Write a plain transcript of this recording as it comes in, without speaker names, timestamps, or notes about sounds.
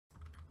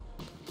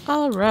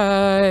All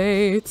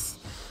right.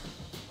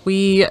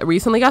 We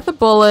recently got the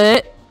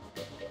bullet.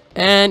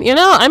 And, you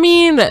know, I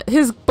mean,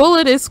 his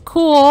bullet is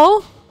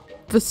cool.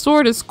 The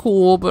sword is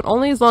cool, but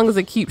only as long as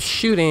it keeps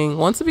shooting.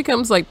 Once it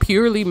becomes like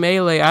purely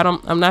melee,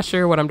 I'm not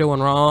sure what I'm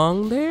doing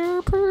wrong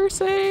there per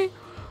se.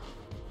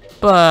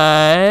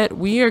 But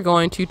we are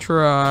going to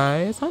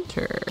try as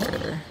Hunter.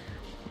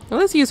 Well,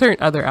 let's use her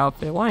other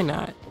outfit. Why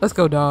not? Let's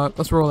go, dog.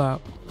 Let's roll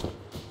out.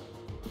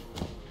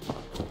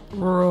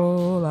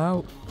 Roll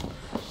out.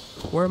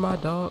 Where are my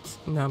dogs?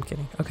 No, I'm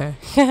kidding. Okay.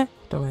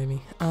 Don't mind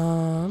me.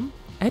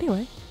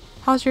 Anyway,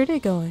 how's your day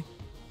going?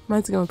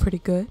 Mine's going pretty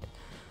good.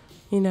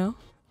 You know?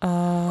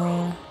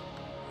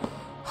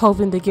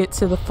 Hoping to get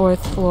to the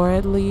 4th floor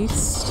at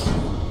least.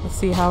 Let's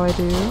see how I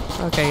do.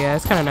 Okay, yeah,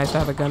 it's kind of nice to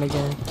have a gun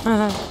again.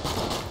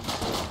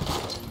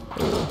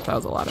 Ooh, that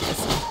was a lot of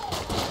missing.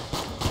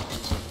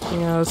 You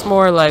know, it's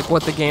more like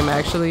what the game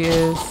actually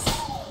is.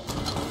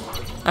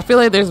 I feel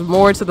like there's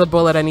more to the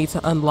bullet I need to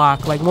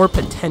unlock, like more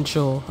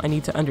potential I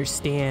need to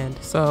understand.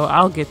 So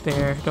I'll get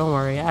there, don't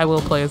worry. I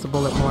will play as a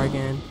bullet more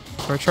again,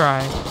 or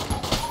try.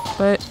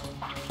 But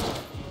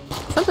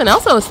something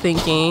else I was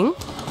thinking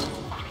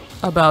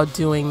about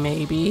doing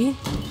maybe.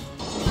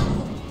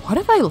 What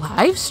if I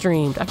live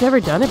streamed? I've never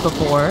done it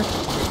before.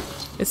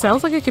 It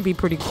sounds like it could be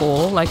pretty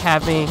cool, like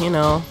having, you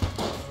know,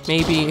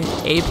 maybe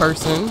a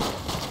person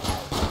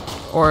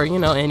or, you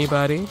know,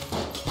 anybody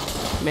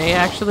may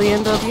actually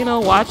end up, you know,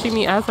 watching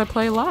me as I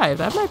play live.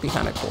 That might be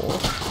kind of cool.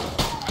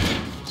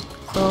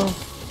 So,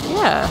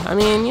 yeah, I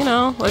mean, you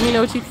know, let me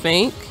know what you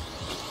think.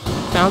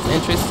 Sounds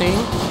interesting.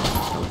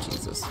 Oh,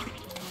 Jesus.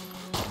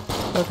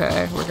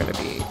 Okay, we're gonna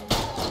be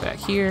back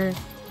here,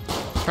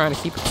 trying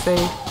to keep it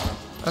safe.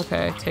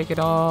 Okay, take it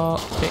all.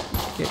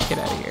 Get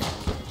out of here,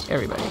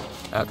 everybody.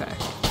 Okay.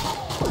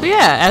 So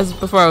yeah, as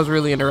before I was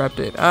really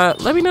interrupted.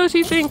 Let me know what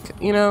you think.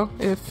 You know,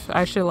 if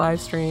I should live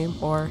stream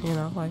or, you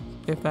know, like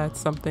if that's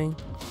something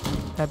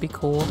that'd be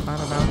cool. I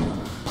don't know.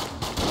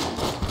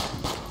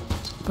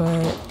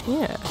 But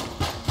yeah,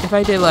 if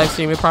I did live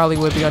stream, it probably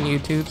would be on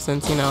YouTube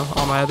since, you know,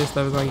 all my other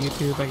stuff is on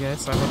YouTube. I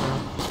guess I don't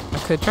know. I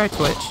could try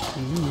Twitch.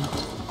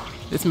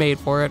 It's made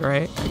for it,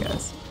 right? I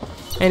guess.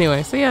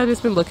 Anyway, so yeah, I've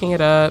just been looking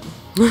it up.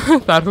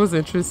 Thought it was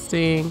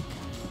interesting.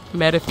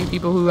 Met a few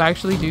people who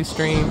actually do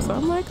stream, so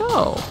I'm like,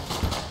 oh,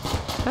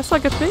 that's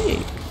like a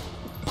thing.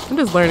 I'm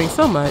just learning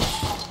so much.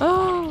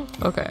 Oh,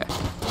 okay.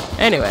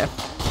 Anyway,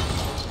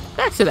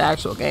 back to the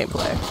actual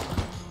gameplay.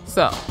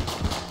 So,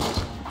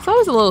 it's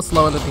always a little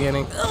slow in the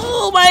beginning.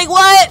 Oh my,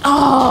 what?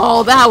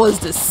 Oh, that was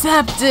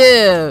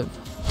deceptive.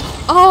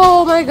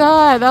 Oh my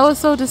god, that was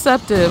so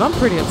deceptive. I'm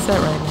pretty upset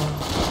right now.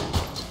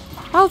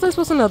 How was I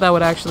supposed to know that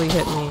would actually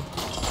hit me?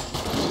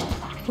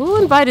 Who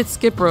invited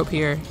Skip Rope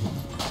here?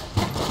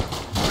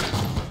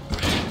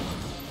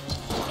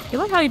 You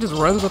like how he just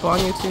runs up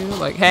on you too?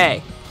 Like,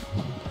 hey,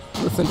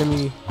 listen to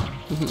me.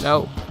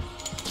 No.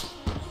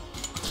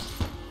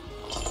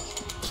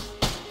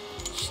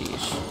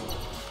 Sheesh.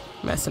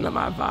 Messing up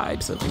my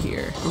vibes over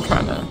here. I'm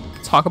trying to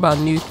talk about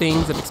new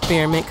things and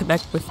experiment,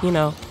 connect with, you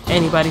know,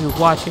 anybody who's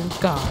watching.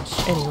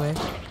 Gosh, anyway.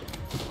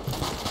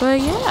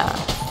 But yeah.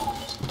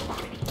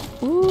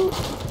 Ooh.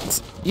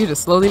 You're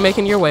just slowly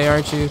making your way,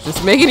 aren't you?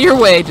 Just making your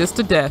way just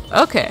to death.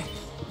 Okay.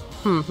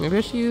 Maybe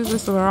I should use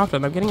this more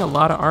often. I'm getting a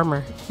lot of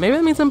armor. Maybe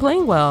that means I'm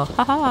playing well.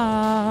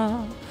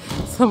 Haha.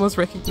 Someone's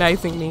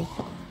recognizing me.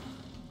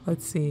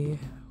 Let's see.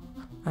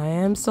 I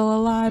am still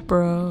alive,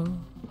 bro.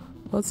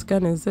 What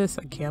gun is this?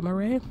 A gamma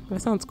ray?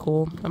 That sounds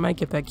cool. I might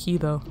get that key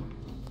though.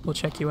 We'll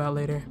check you out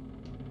later.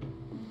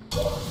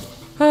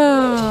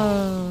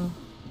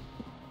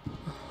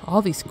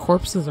 All these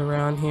corpses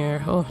around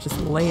here. Oh, just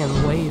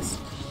laying waste.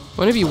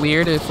 Wouldn't it be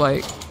weird if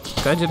like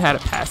Gungeon had a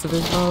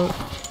pacifist mode?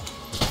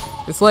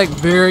 It's like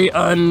very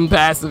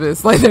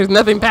unpacifist. Like there's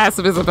nothing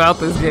pacifist about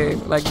this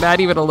game. Like not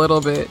even a little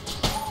bit.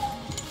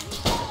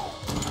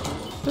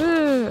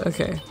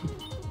 Okay.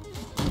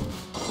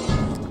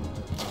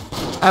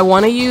 I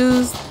want to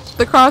use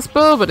the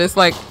crossbow, but it's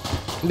like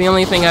the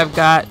only thing I've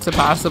got to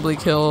possibly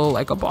kill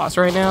like a boss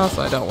right now,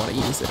 so I don't want to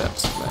use it up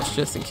too much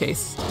just in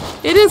case.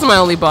 It is my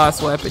only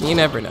boss weapon, you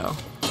never know.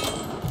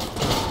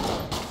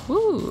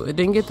 Ooh, it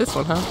didn't get this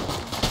one, huh?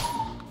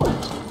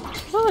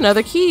 Oh,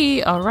 another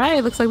key. All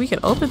right, looks like we can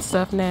open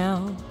stuff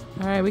now.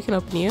 All right, we can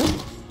open you.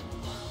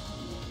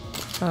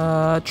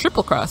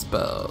 Triple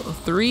crossbow.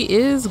 3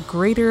 is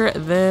greater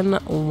than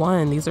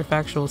 1. These are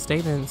factual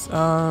statements.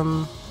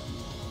 And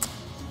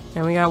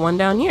we got 1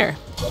 down here.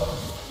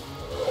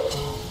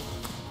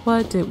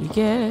 What did we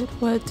get?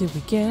 What did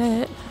we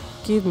get?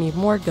 Give me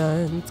more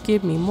guns.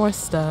 Give me more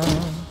stuff.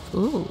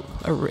 Ooh,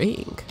 a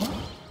ring.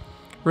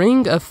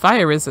 Ring of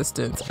fire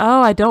resistance.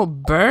 Oh, I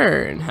don't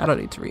burn. I don't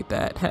need to read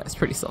that. That's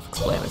pretty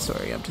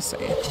self-explanatory, I'm just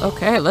saying.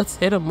 Okay, let's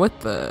hit him with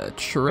the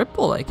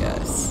triple, I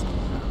guess.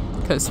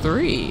 Because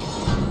 3.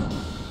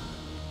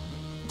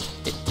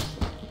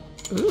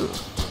 Ooh.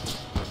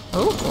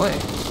 Oh, boy.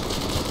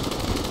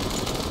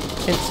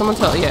 Can someone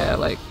tell? Yeah,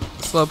 like,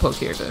 slow poke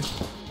here to...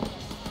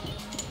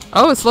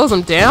 Oh, it slows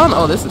him down?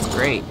 Oh, this is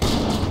great.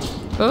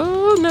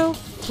 Oh, no.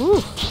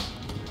 Ooh.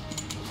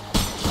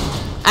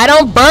 I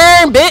don't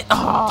burn, bitch.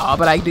 Oh,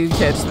 but I do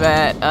catch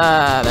that.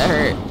 That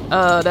hurt.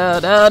 Oh, no,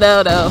 no,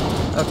 no, no.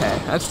 Okay,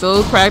 I'm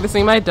still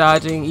practicing my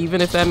dodging, even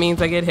if that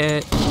means I get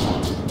hit.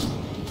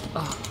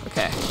 Oh,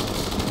 okay.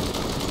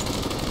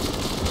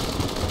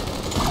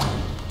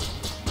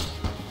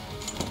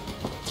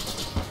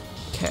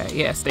 Okay,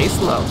 yeah, stay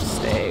slow.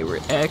 Stay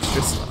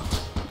extra slow.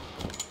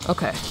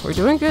 Okay, we're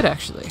doing good,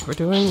 actually. We're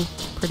doing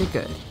pretty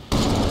good.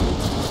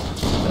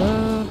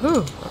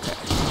 Okay.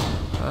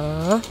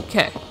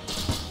 Okay.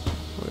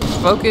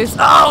 Focus.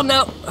 Oh,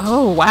 no.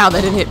 Oh, wow,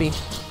 that didn't hit me.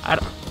 I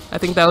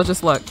think that was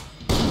just luck.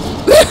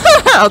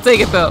 I'll take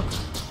it, though.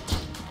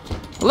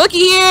 Looky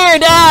here,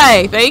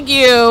 die. Thank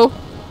you.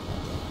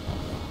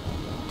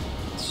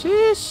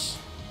 Sheesh.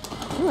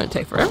 It's gonna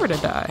take forever to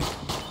die.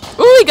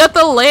 Ooh, we got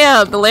the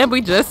lamp. The lamp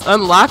we just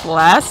unlocked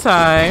last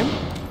time.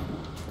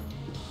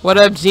 What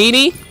up,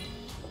 Genie?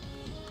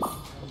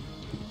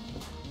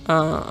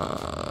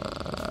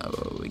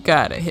 We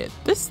gotta hit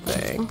this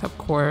thing, of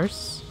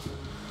course.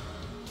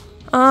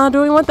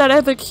 Do we want that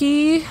other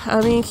key?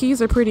 I mean,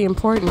 keys are pretty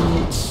important.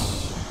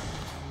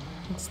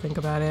 Let's think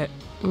about it.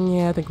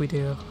 Yeah, I think we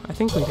do. I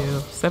think we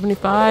do.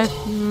 75?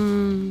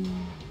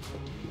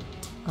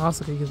 I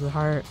also could use the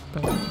heart,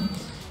 but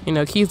you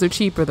know, keys are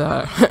cheaper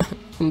though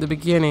in the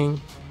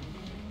beginning.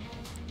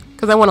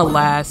 Because I want to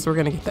last, so we're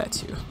gonna get that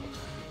too.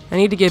 I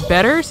need to get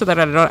better so that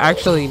I don't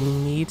actually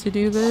need to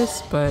do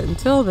this, but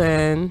until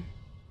then,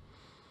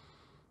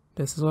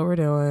 this is what we're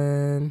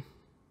doing.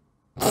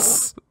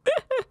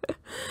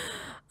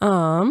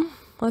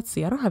 Let's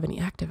see, I don't have any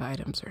active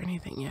items or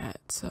anything yet,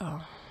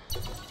 so.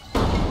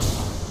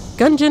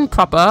 Gungeon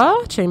proper,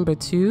 chamber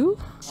 2,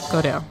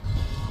 go down.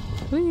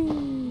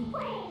 Whee.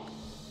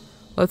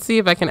 Let's see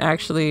if I can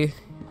actually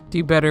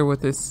do better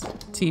with this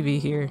TV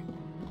here.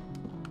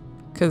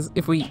 Because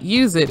if we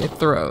use it, it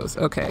throws.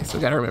 Okay, so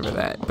we gotta remember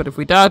that. But if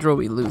we dodge roll,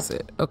 we lose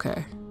it.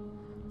 Okay.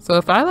 So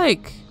if I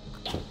like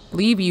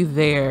leave you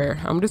there,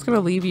 I'm just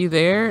gonna leave you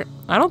there.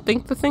 I don't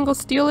think the thing will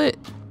steal it.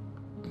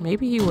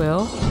 Maybe he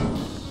will.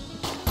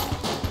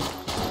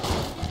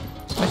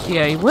 Actually,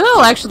 yeah, he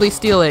will actually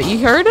steal it. You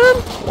heard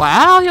him?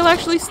 Wow, he'll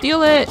actually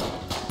steal it.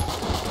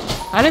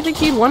 I didn't think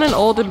he'd want an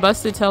old and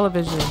busted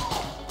television.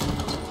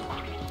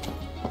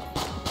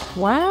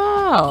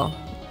 Wow.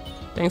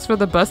 Thanks for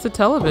the busted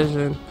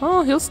television.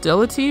 Oh, he'll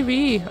steal a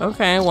TV.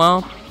 Okay,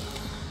 well.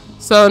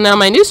 So now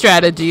my new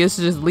strategy is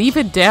to just leave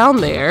it down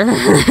there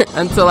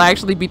until I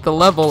actually beat the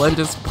level and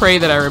just pray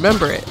that I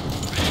remember it.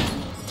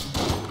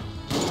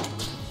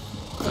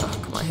 Oh,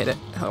 come on, hit it.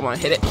 Come on,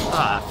 hit it.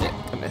 Ah, shit,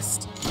 I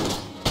missed.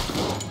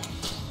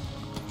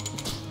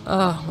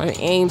 Oh, my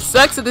aim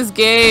sucks at this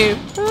game.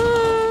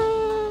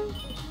 Ah.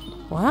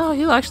 Wow,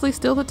 he'll actually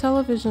steal the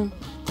television.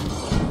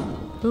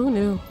 Who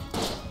knew?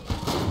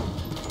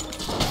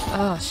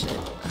 Oh, shit.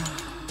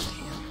 Oh,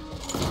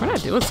 damn. We're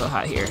not doing so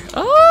hot here.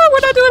 Oh, we're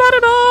not doing hot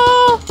at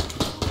all.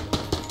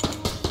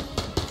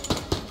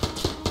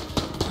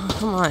 Oh,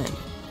 come on.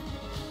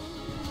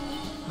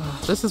 Oh,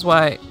 this is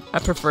why I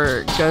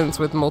prefer guns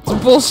with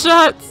multiple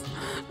shots.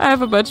 I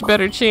have a much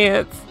better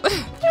chance.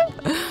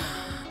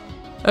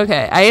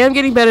 Okay, I am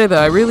getting better though.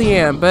 I really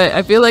am. But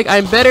I feel like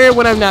I'm better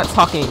when I'm not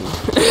talking.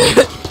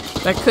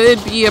 That could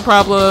be a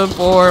problem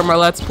for my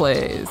Let's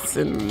Plays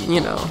and,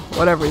 you know,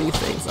 whatever these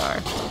things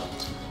are.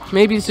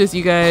 Maybe it's just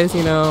you guys,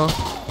 you know.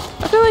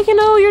 I feel like, you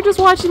know, you're just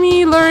watching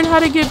me learn how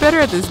to get better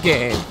at this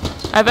game.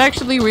 I've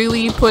actually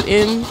really put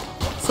in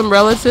some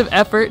relative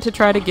effort to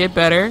try to get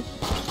better,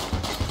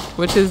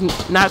 which is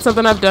not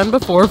something I've done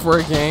before for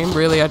a game.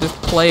 Really, I just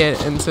play it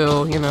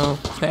until, you know,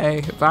 hey,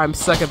 if I'm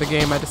stuck at the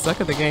game, I just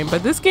suck at the game.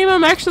 But this game,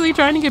 I'm actually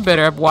trying to get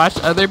better. I've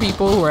watched other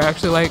people who are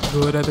actually, like,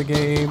 good at the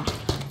game,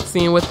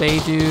 seeing what they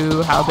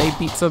do, how they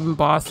beat some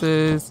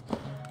bosses,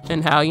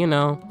 and how, you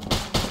know,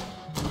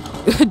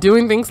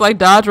 doing things like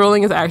dodge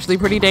rolling is actually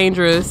pretty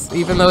dangerous.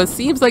 Even though it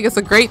seems like it's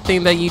a great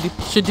thing that you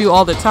should do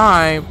all the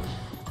time,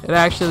 it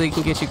actually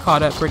can get you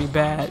caught up pretty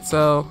bad.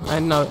 So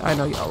I know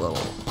y'all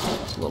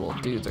little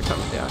dudes are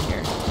coming down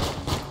here.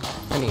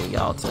 I need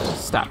y'all to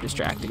stop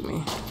distracting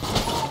me.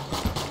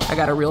 I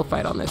got a real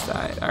fight on this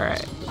side. All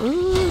right.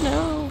 Ooh,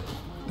 no.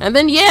 And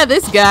then yeah,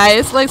 this guy.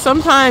 It's like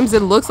sometimes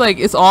it looks like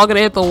it's all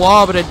gonna hit the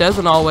wall, but it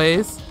doesn't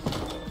always.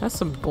 That's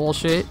some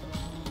bullshit.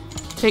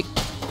 Take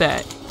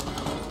that.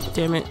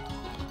 Damn it.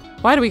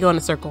 Why do we go in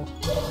a circle?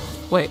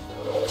 Wait.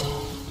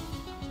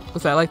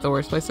 Was that like the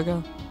worst place to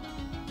go?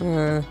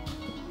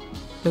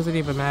 Does it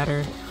even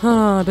matter?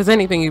 Does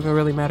anything even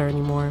really matter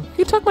anymore?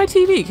 He took my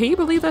TV. Can you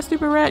believe that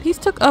stupid rat? He's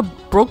took a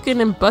broken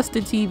and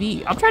busted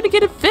TV. I'm trying to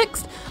get it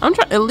fixed. I'm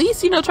trying, at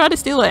least, you know, try to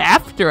steal it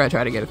after I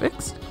try to get it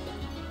fixed.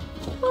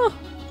 Huh.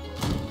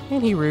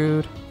 Ain't he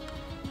rude?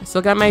 I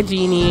still got my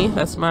genie.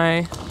 That's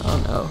my,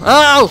 oh no.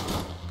 Oh!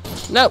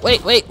 No,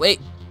 wait.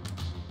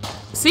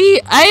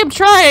 See, I am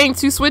trying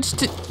to switch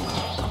to,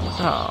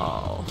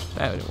 oh,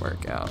 that didn't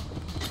work out.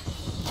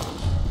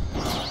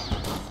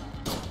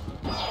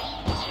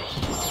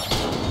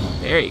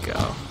 There you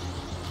go.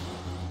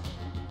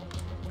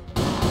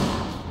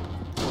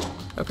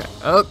 Okay.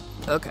 Oh,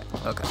 okay.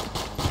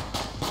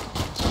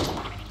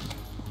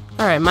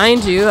 Alright,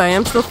 mind you, I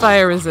am still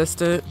fire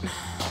resistant.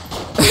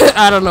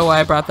 I don't know why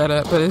I brought that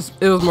up, but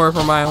it was more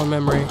for my own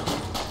memory.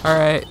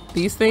 Alright,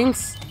 these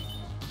things.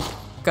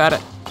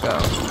 Gotta go.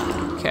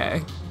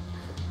 Okay.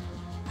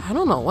 I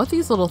don't know what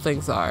these little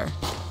things are.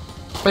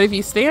 But if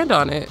you stand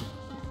on it,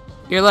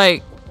 you're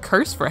like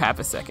cursed for half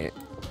a second.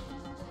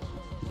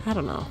 I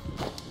don't know.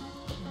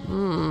 I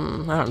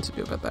don't know what to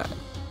do about that.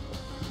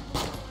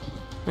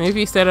 Maybe if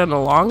you stand on it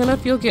long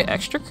enough, you'll get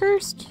extra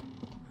cursed?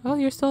 Oh,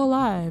 you're still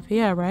alive.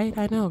 Yeah, right?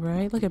 I know,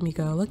 right? Look at me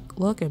go.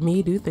 Look at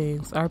me do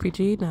things.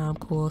 RPG? Nah, I'm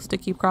cool.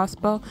 Sticky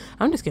crossbow?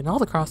 I'm just getting all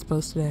the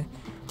crossbows today.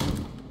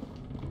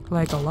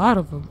 Like a lot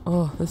of them.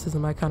 Oh, this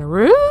isn't my kind of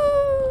room.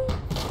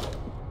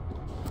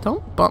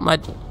 Don't bump my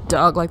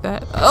dog like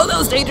that. Oh, that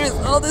was dangerous.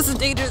 Oh, this is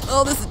dangerous.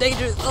 Oh, this is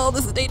dangerous. Oh,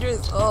 this is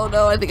dangerous. Oh,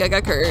 no, I think I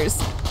got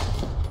cursed.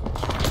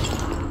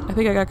 I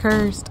think I got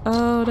cursed.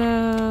 Oh,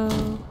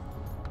 no.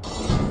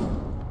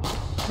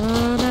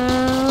 Oh,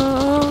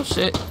 no. Oh,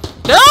 shit.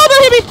 No,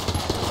 don't hit me!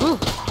 Ooh.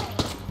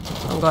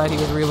 I'm glad he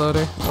was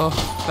reloaded. Oh,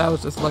 that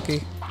was just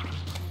lucky.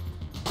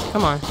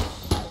 Come on.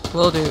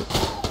 Little dude.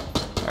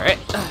 Alright.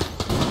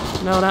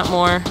 No, not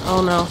more.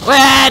 Oh, no.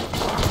 What?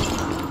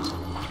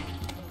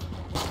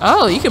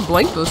 Oh, you can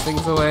blink those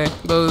things away.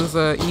 Those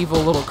evil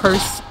little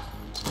curse,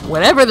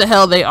 whatever the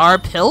hell they are,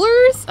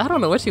 pillars? I don't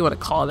know what you want to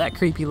call that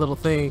creepy little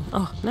thing.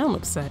 Oh, now I'm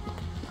upset.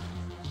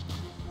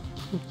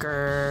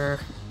 Grrr.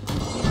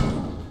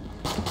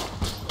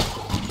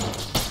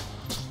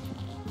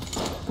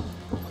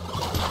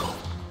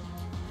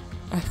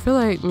 I feel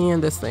like me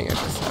and this thing are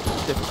just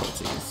having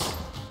difficulties.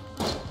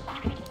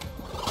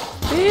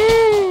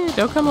 Eh,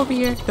 don't come over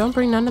here. Don't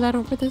bring none of that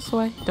over this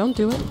way. Don't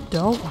do it.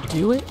 Don't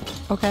do it.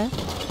 Okay?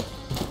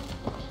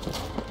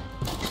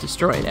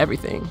 Destroying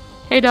everything.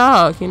 Hey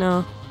dog, you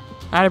know,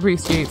 I'd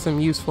appreciate some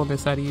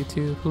usefulness out of you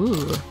too.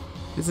 Ooh.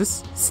 Is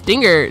this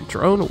Stinger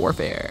drone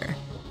warfare?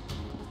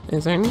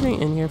 Is there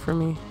anything in here for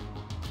me?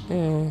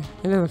 Yeah,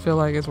 it doesn't feel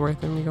like it's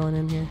worth me going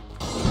in here.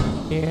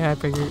 Yeah, I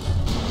figured.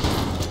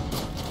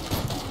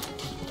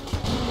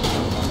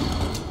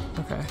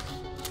 Okay.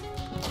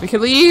 We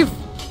can leave!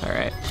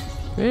 Alright.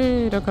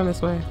 Hey, don't come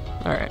this way.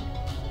 Alright.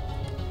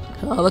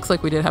 Oh, it looks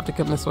like we did have to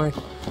come this way.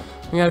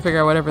 We gotta figure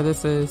out whatever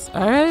this is.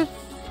 Alright.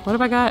 What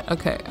have I got?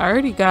 Okay, I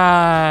already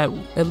got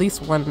at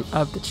least one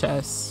of the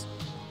chests.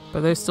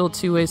 But there's still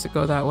 2 ways to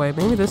go that way.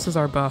 Maybe this is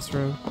our boss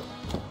room.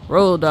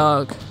 Roll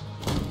dog.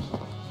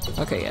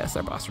 Okay, yeah, it's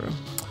our boss room.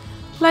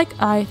 Like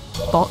I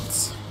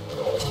thought.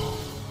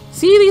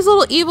 See these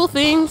little evil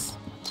things?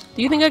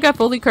 Do you think I got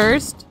fully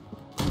cursed?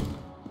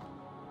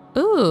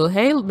 Ooh,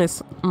 hey,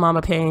 Miss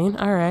Mama Pain.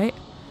 Alright.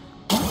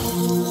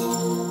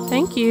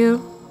 Thank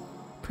you.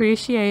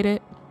 Appreciate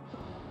it.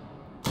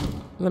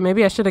 Well,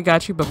 maybe I should have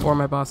got you before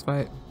my boss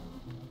fight.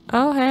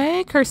 Oh,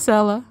 hey,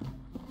 Cursella.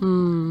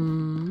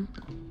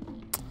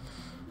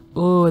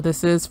 Ooh,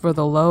 this is for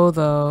the low,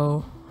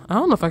 though. I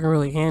don't know if I can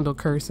really handle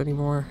curse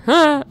anymore.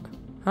 I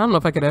don't know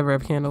if I could ever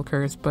have handled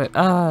curse, but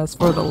it's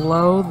for the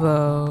low,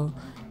 though.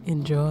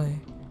 Enjoy.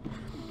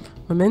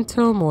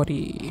 Memento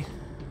Mori.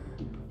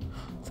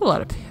 It's a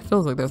lot of...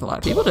 Feels like there's a lot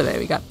of people today.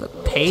 We got the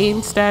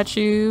pain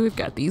statue. We've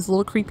got these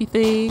little creepy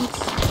things.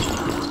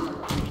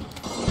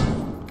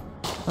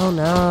 Oh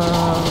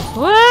no.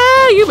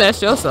 Well, you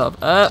messed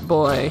yourself up,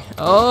 boy.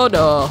 Oh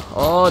no.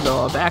 Oh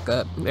no. Back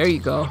up. There you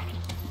go.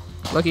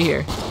 Looky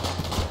here.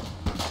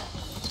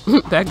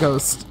 That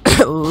ghost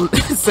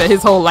set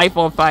his whole life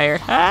on fire.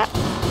 Ha!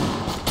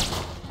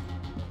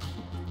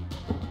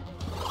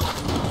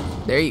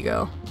 There you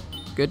go.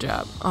 Good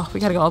job. Oh, we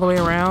gotta go all the way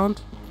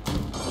around.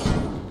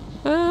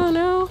 Oh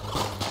no.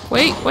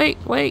 Wait, wait,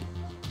 wait.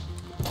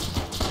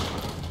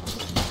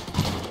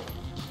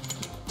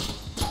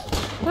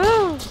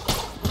 Oh.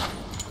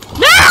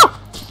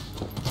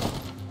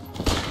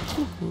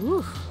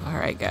 No!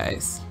 Alright,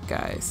 guys.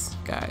 Guys.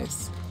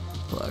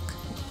 Look.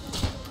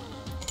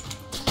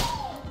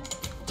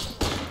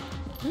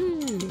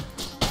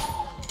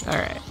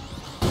 Alright.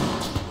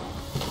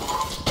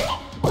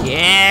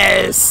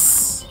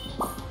 Yes!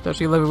 Don't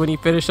you love it when you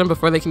finish them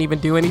before they can even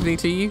do anything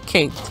to you?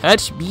 Can't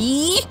touch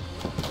me!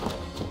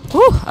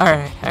 Whew!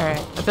 Alright. I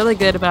feeling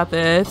good about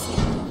this.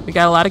 We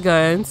got a lot of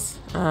guns.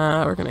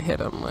 We're gonna hit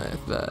them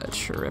with the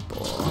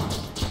triple.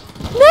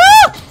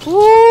 No!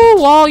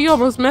 Ooh, Wall, you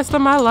almost messed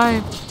up my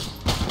life.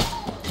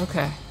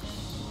 Okay.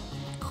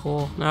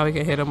 Cool. Now we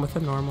can hit him with a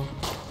normal.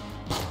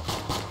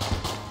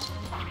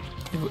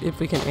 If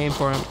we can aim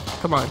for him.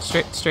 Come on,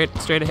 straight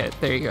ahead.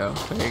 There you go.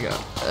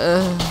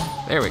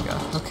 There we go.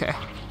 Okay.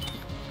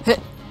 Hit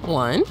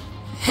 1.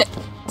 Hit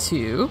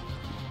 2.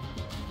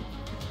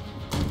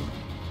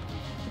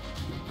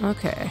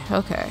 Okay.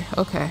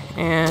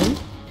 And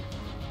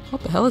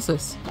what the hell is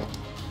this?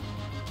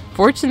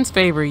 Fortune's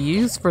favor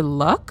used for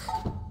luck?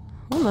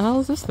 What the hell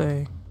is this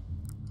thing?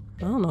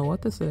 I don't know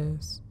what this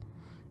is.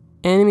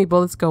 Enemy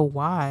bullets go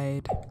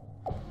wide.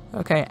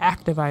 Okay,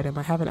 active item.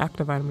 I have an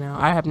active item now.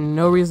 I have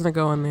no reason to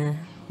go in there.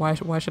 Why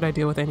should I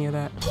deal with any of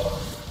that?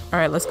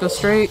 Alright, let's go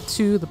straight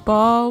to the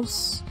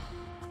boss.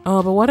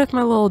 Oh, but what if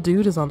my little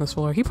dude is on this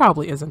floor? He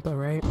probably isn't though,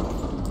 right?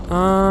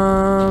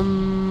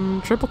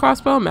 Triple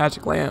crossbow,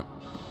 magic lamp.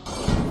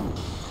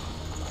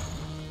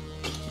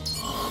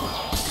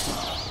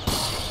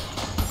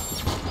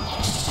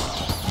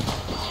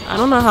 I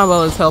don't know how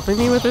well it's helping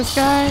me with this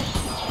guy.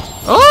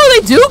 Oh,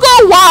 they do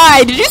go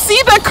wide. Did you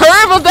see the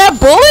curve of that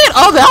bullet?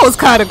 Oh, that was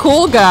kind of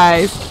cool,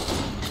 guys.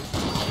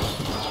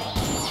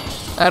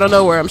 I don't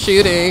know where I'm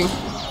shooting.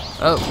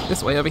 Oh,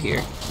 this way over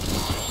here.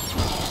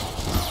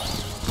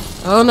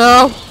 Oh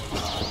no.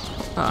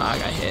 Oh, I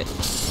got hit.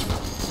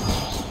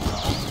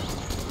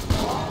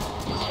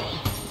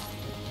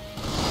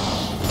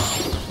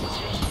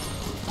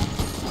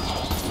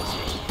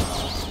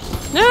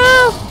 No!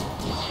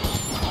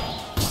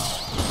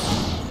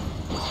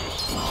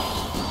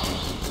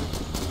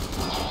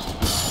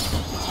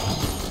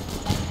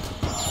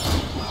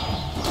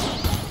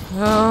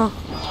 Oh.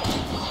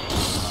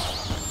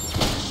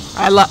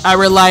 I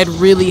relied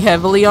really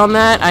heavily on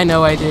that. I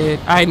know I did.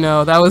 I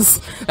know that was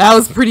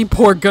pretty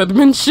poor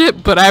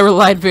gunmanship, but I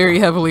relied very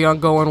heavily on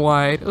going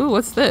wide. Ooh,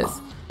 what's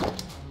this?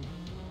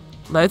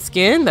 Lead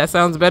skin? That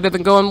sounds better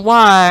than going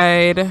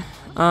wide.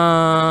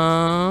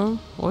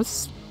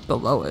 What's the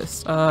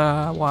lowest?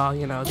 Well,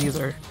 you know, these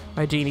are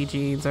my genie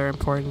jeans are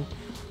important.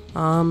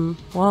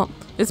 Well,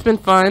 it's been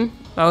fun.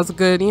 That was a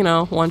good, you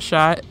know, one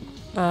shot.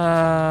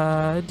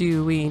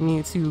 Do we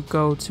need to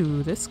go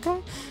to this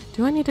guy?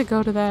 Do I need to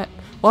go to that?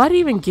 Well, I didn't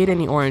even get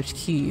any orange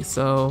keys,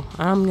 so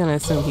I'm gonna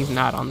assume he's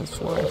not on this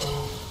floor.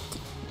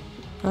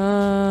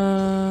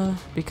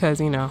 Because,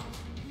 you know,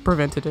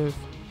 preventative,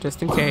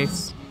 just in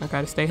case. I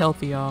gotta stay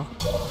healthy, y'all.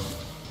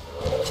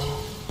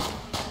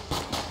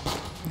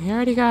 He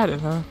already got it,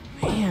 huh?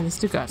 Man, this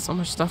dude got so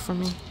much stuff for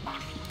me.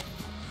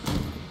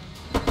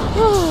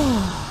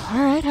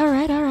 Alright.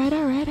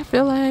 I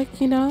feel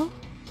like, you know,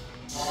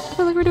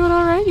 we're doing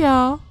alright,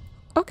 y'all.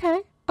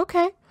 Okay.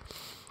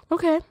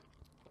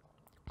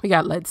 We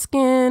got lead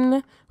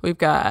skin. We've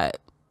got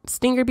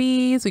stinger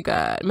bees. We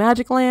got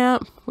magic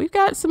lamp. We've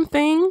got some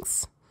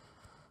things.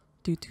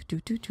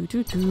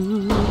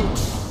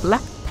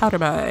 Black powder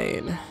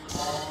mine.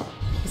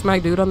 Is my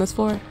dude on this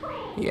floor?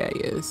 Yeah, he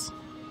is.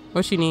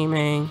 What you need,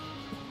 man?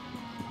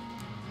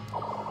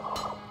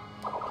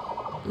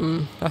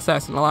 That's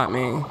asking a lot,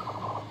 man.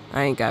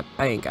 I ain't got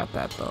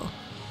that though.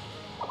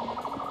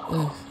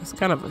 Ugh, it's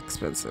kind of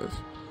expensive.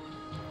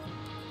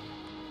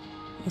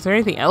 Is there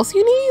anything else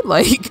you need?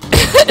 Like,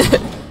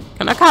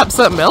 can I cop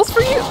something else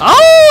for you?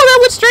 Oh, that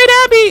went straight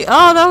at me.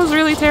 Oh, that was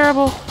really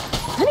terrible.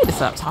 I need to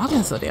stop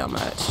talking so damn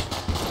much.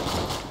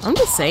 I'm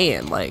just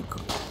saying, like,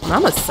 when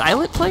I'm a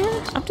silent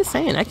player, I'm just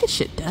saying, I get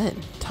shit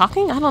done.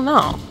 Talking? I don't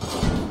know.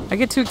 I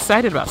get too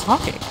excited about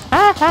talking.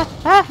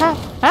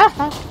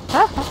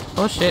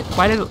 Oh shit,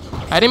 I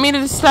didn't mean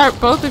to start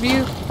both of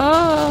you.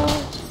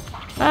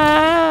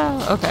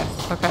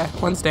 Okay,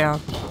 one's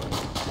down.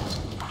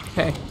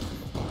 Okay.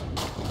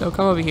 Don't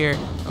come over here.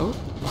 Oh.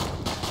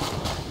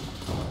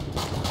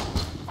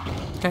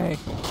 Okay.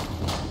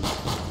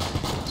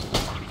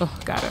 Oh,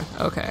 got him.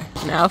 Okay.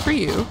 Now for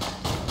you.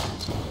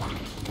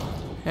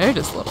 They're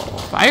just little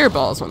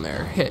fireballs when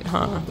they're hit,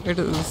 huh? They're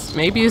just,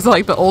 maybe it's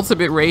like the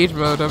ultimate rage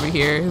mode over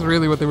here is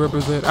really what they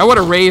represent. I want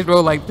a rage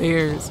mode like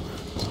theirs.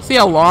 See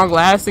how long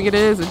lasting it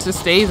is? It just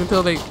stays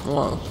until they,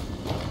 well,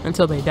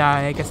 until they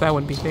die. I guess that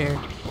wouldn't be fair.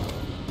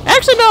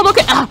 Actually, no, I'm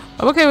okay.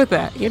 I'm okay with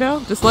that, you know?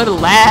 Just let it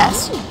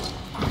last.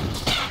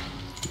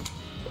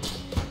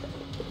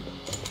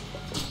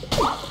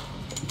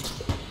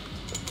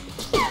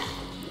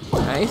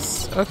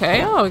 Nice.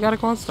 Okay. Oh, we got a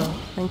Guan star.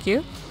 Thank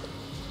you,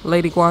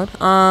 Lady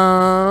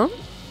Guan.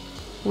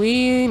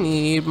 We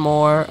need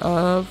more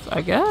of,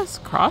 I guess,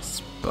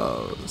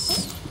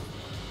 crossbows.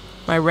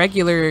 My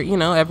regular, you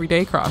know,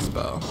 everyday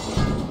crossbow.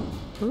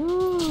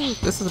 Ooh,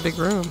 this is a big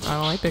room. I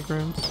don't like big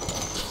rooms.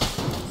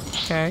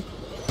 Okay.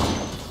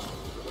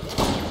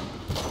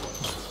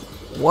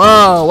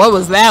 Whoa, what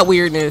was that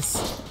weirdness?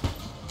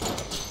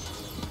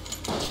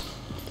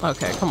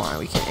 Okay, come on.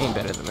 We can aim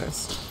better than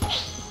this.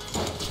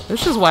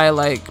 This is why I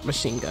like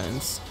machine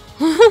guns.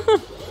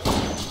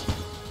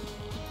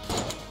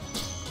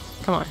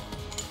 Come on.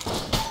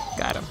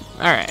 Got him.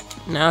 Alright,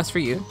 now it's for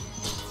you.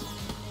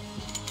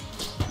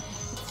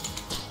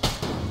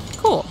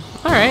 Cool.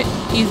 Alright,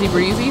 easy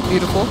breezy,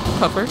 beautiful.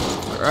 Cover.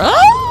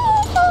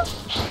 Ah!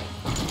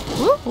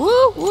 Woo,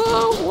 woo,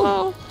 whoa,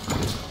 whoa.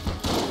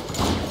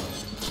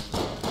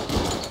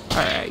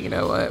 Alright, you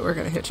know what? We're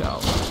gonna hit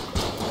y'all.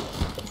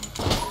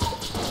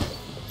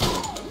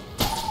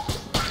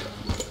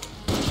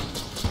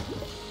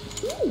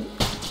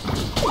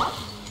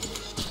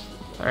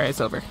 Alright,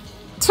 it's over.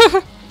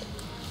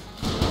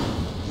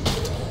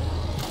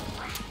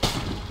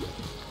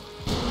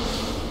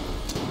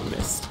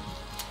 Missed.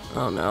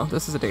 Oh no,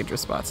 this is a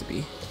dangerous spot to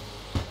be.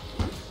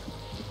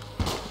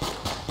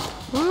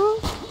 Woo.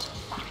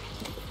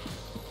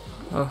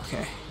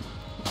 Okay.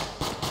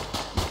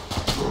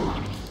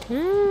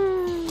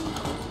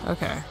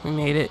 Okay, we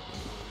made it.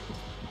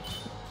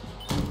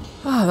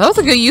 Oh, that was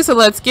a good use of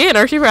lead skin.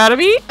 Aren't you proud of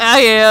me? I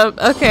am.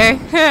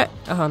 Okay.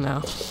 Oh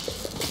no.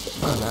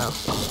 Oh no.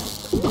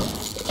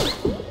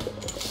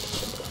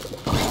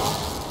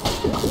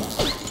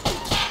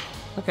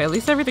 Okay, at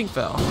least everything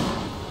fell.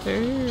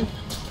 There.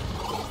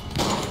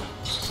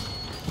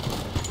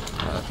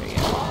 Okay,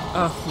 yeah.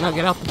 Oh, no,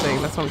 get out the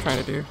thing. That's what I'm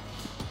trying to do.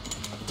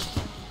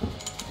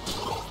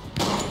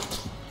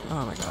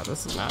 Oh my god,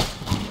 this is not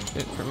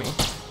it for me.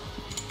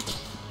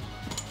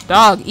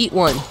 Dog, eat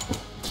one.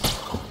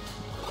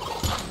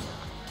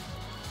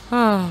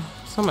 Ah,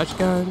 so much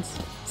guns.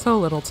 So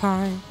little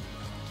time.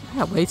 I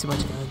have way too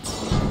much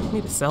guns. I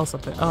need to sell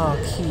something. Oh,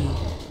 key.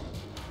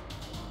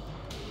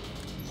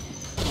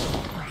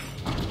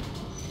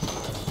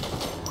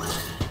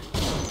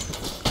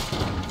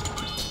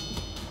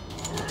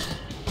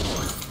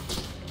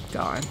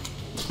 Gone.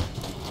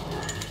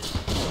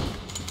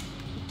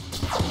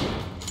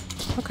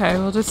 Okay,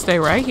 we'll just stay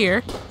right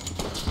here.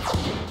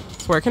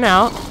 It's working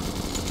out.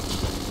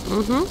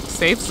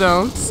 Safe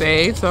zone.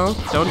 Safe zone.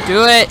 Don't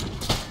do it.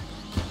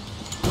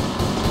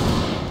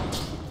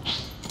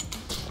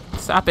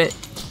 Stop it.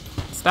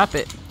 Stop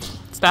it.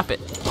 Stop it.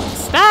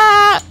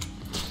 Stop!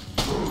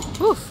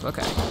 Oof,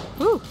 okay.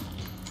 Ooh.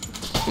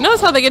 You notice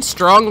how they get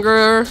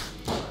stronger?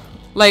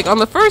 Like, on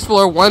the first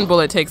floor, one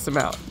bullet takes them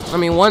out. I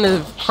mean, one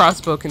of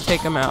crossbow can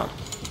take them out.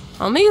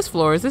 On these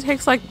floors, it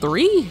takes like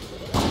 3.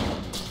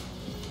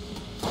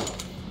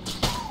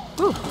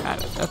 Ooh,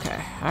 got it.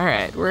 Okay.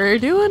 Alright. We're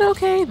doing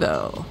okay,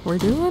 though. We're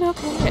doing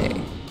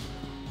okay.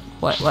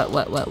 What?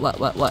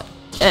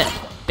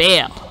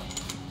 Bam!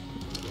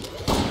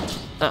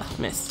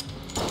 Missed.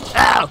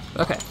 Ow!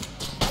 Okay.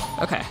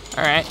 Okay.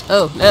 Alright.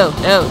 Oh, no.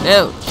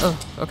 Oh,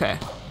 okay.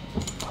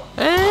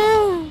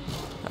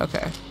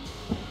 Okay.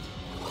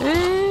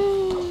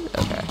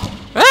 Okay.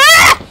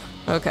 Ah!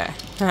 Okay.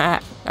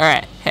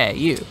 Alright. Hey,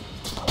 you.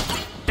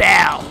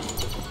 Bow!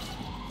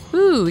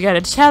 Ooh, we got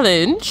a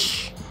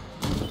challenge.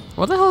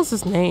 What the hell is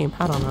his name?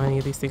 I don't know any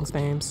of these things'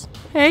 names.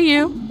 Hey,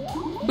 you.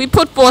 We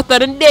put forth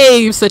that a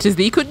knave such as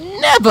thee could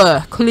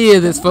never clear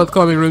this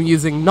forthcoming room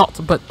using naught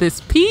but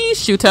this pea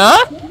shooter.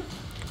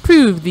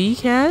 Prove thee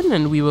can,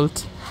 and we will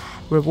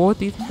reward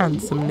thee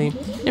handsomely.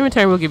 In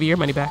return, we'll give you your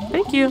money back.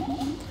 Thank you.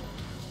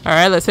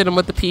 Alright, let's hit him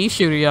with the pea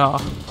shooter,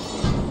 y'all.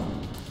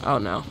 Oh,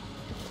 no.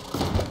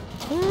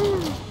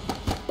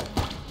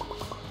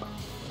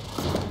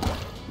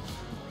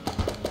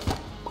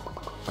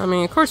 I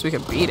mean, of course we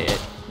can beat it.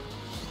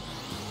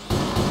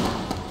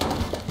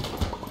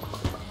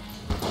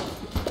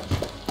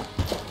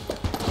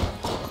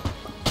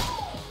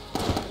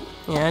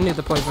 Yeah, I knew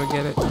the poison would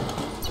get it.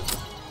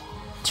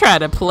 Try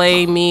to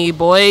play me,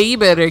 boy. You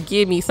better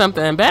give me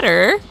something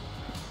better.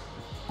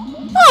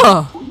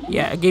 Oh,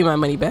 yeah, I gave my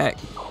money back.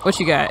 What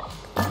you got?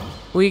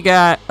 We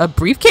got a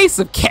briefcase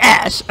of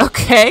cash.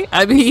 Okay,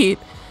 I mean,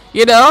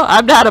 you know,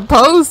 I'm not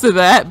opposed to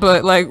that,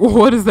 but like,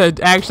 what does that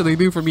actually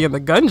do for me in the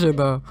Gungeon,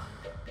 though?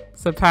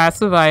 It's a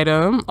passive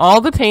item.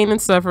 All the pain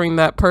and suffering,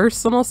 that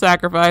personal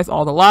sacrifice,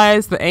 all the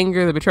lies, the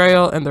anger, the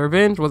betrayal, and the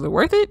revenge, was it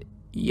worth it?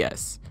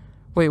 Yes.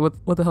 Wait, what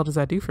the hell does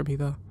that do for me,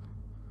 though?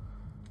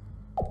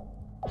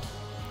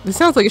 This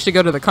sounds like it should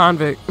go to the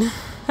convict.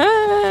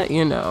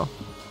 You know,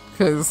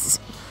 because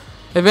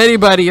if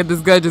anybody in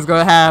this Gungeon is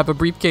going to have a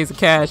briefcase of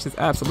cash, it's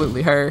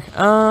absolutely her.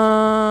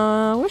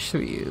 What should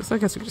we use? I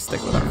guess we can just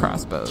stick with our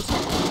crossbows.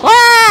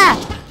 Ah!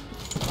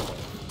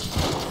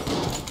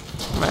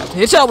 I'm going to have to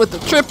hit y'all with the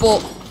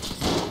triple.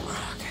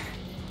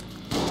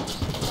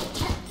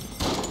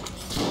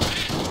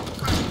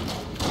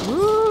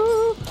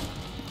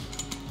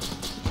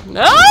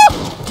 No!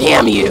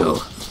 Damn you!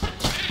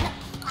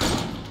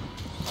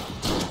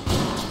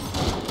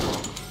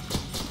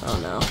 Oh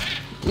no.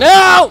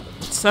 No!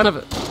 Son of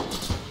a...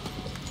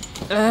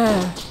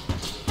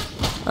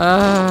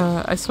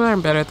 I swear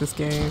I'm better at this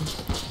game.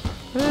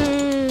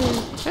 Okay,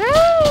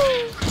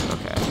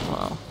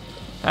 well.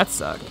 That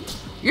sucked.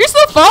 You're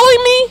still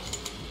following me?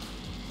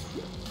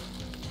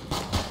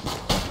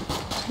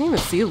 I can't even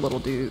see the little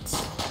dudes.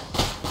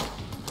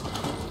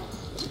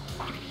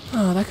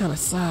 Oh, that kind of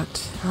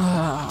sucked.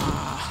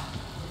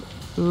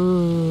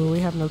 Ooh, we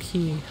have no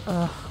key.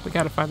 We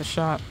gotta find a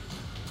shop.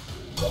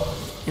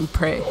 And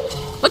pray.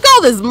 Look at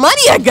all this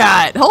money I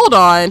got! Hold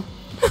on.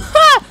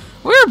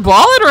 We're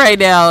balling right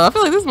now. I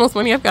feel like this is the most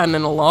money I've gotten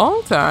in a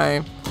long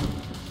time.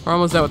 We're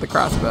almost done with the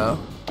crossbow.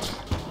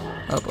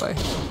 Oh boy.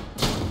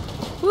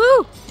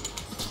 Woo!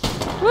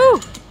 Woo!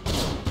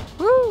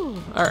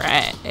 Woo!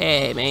 Alright.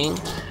 Hey, man.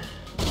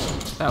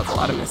 That was a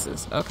lot of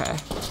misses. Okay.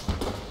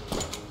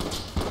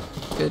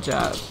 Good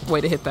job.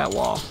 Way to hit that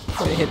wall.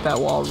 Way to hit that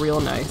wall real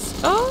nice.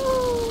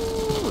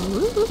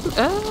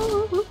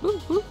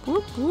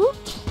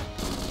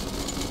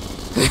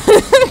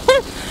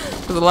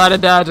 There's a lot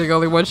of dodging,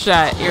 only one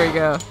shot. Here we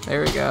go.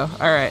 There we go.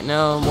 Alright,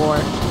 no more.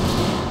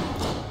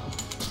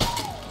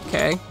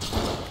 Okay.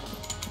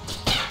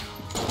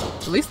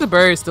 At least the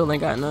bird still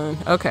ain't got none.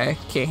 Okay.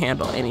 Can't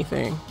handle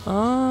anything.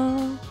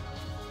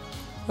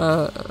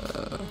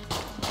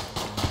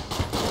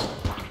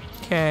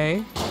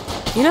 Okay.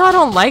 You know, I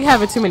don't like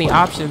having too many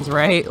options,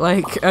 right?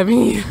 Like, I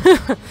mean,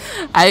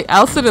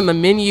 I'll sit in the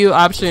menu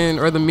option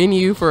or the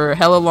menu for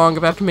hella long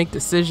if I have to make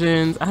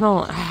decisions. I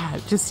don't,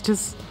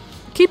 just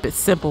keep it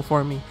simple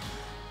for me.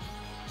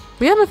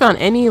 We haven't found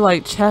any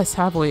like chests,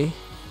 have we?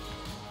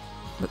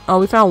 Oh,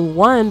 we found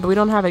one, but we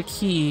don't have a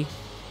key.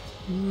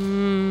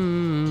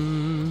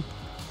 I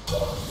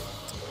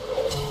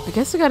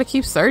guess we gotta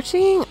keep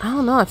searching? I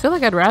don't know. I feel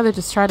like I'd rather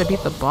just try to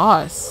beat the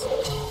boss.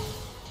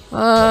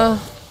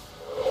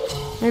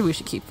 Maybe we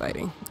should keep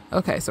fighting.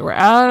 Okay, so we're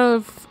out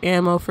of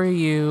ammo for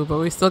you, but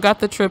we still got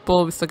the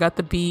triple. We still got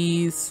the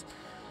bees.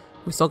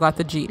 We still got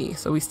the genie.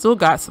 So we still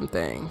got some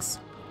things.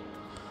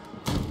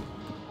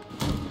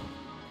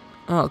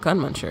 Oh, gun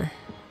muncher.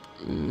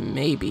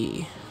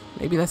 Maybe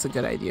that's a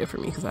good idea for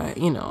me because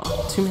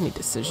too many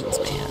decisions,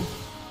 man.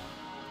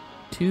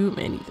 Too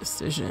many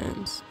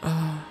decisions.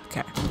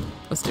 Okay,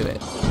 let's do it.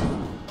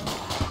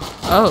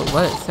 Oh,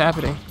 what's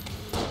happening?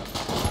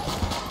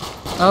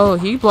 Oh,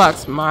 he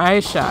blocks my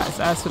shots.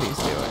 That's what he's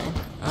doing.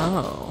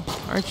 Oh,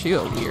 aren't you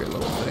a weird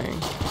little thing?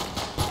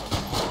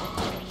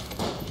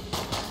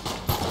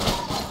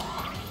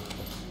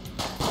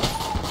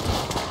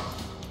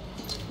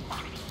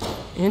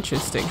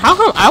 Interesting. How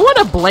come I want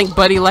a blank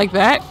buddy like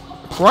that?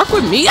 Work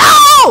with me.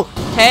 Oh!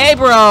 Hey,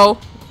 bro.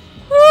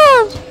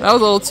 That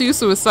was a little too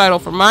suicidal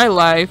for my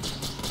life.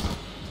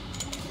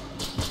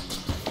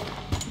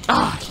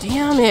 Ah, oh,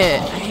 damn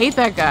it. I hate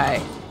that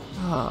guy.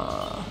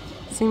 Oh.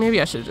 See, maybe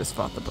I should have just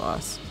fought the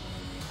boss.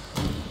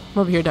 I'm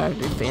over here trying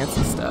to do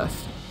fancy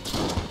stuff.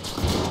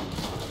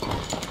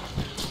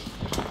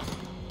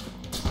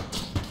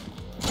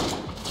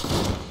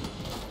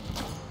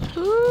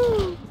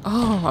 Ooh.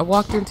 Oh, I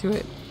walked into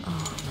it.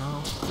 Oh,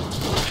 no.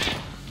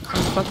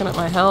 I'm fucking up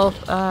my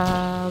health.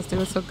 I was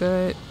doing so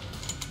good.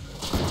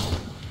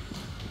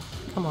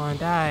 Come on,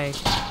 die.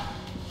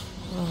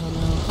 Oh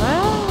no.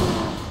 Ah!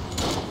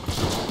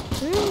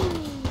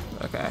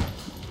 Okay.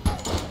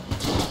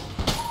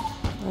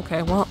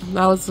 Okay, well,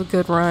 that was a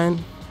good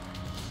run.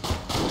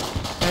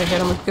 Gotta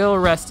hit him with Gil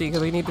Rusty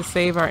because we need to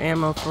save our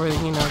ammo for,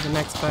 the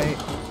next fight.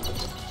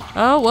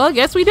 Oh, well, I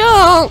guess we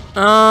don't.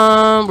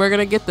 We're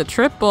gonna get the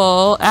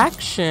triple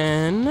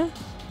action.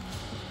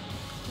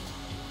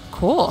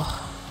 Cool.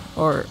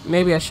 Or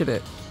maybe I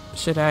should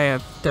I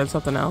have done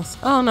something else?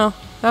 Oh no.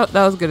 That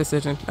was a good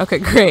decision. Okay,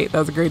 great. That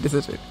was a great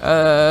decision.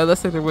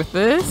 Let's take it with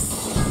this.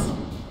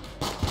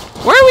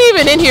 What are we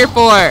even in here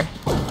for?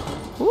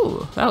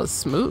 Ooh, that was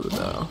smooth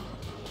though.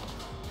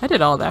 I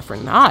did all that for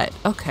naught.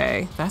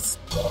 Okay, that's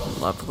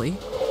lovely.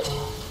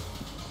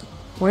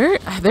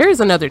 There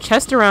is another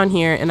chest around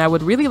here, and I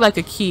would really like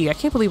a key. I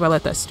can't believe I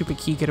let that stupid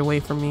key get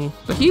away from me.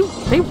 But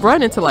they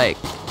run into like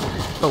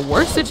the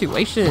worst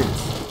situations.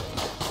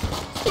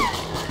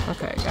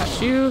 Okay,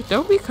 got you.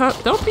 Don't be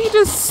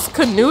just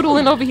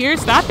canoodling over here.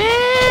 Stop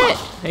it!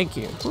 Thank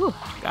you. Ooh,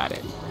 got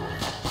it.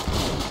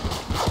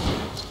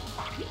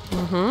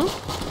 Ooh.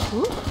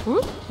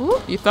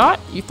 You thought?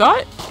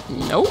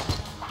 Nope.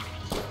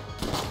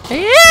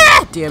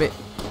 Yeah! Damn it.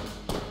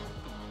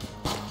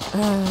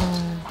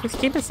 This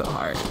game is so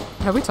hard.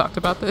 Have we talked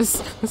about this?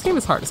 This game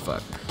is hard as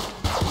fuck.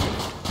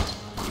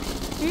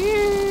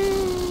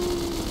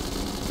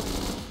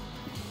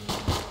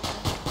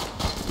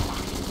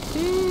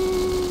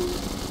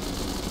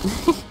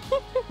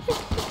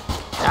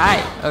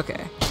 Die.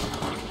 Okay.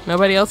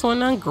 Nobody else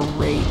want none?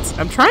 Great.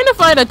 I'm trying to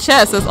find a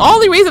chest. That's the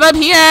only reason I'm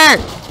here.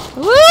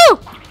 Woo!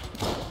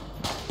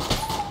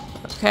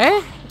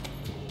 Okay.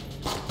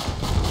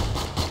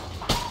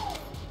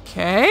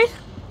 Okay.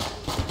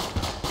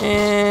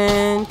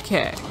 And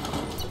okay.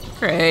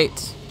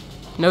 Great.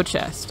 No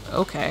chest.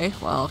 Okay.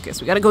 Well,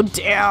 guess we gotta go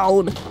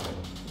down.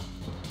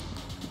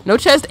 No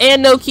chest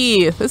and no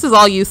key. This is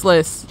all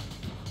useless.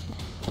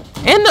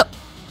 And no.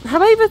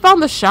 Have I even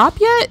found the shop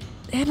yet?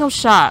 And no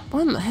shop.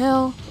 What in the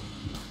hell?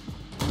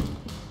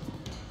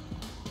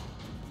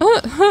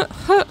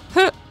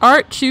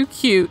 Aren't you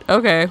cute?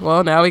 Okay,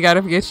 well now we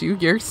gotta get you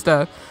your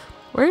stuff.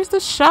 Where's the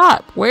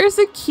shop? Where's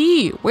the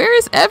key? Where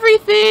is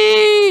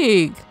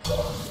everything?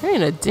 There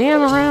ain't a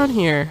damn around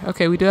here.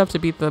 Okay, we do have to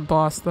beat the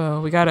boss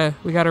though. We gotta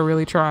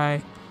really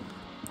try.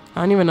 I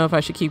don't even know if I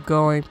should keep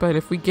going, but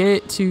if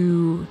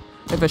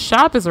a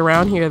shop is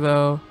around here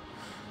though,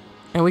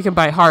 and we can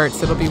buy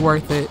hearts, it'll be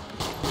worth it.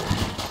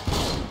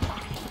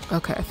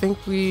 Okay, I think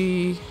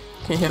we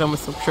can hit him with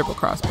some triple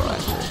crossbow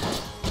actually.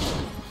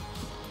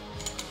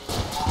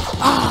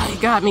 Ah, he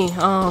got me.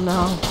 Oh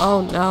no.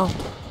 Oh no.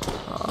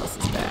 Oh, this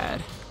is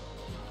bad.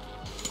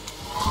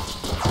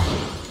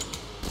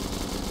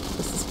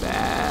 This is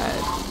bad.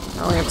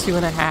 I only have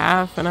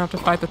 2.5 and I have to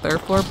fight the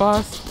 3rd floor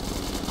boss.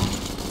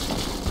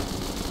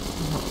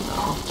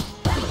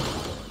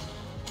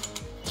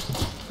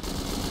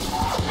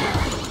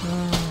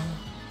 Oh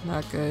no.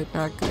 Not good,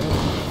 not good.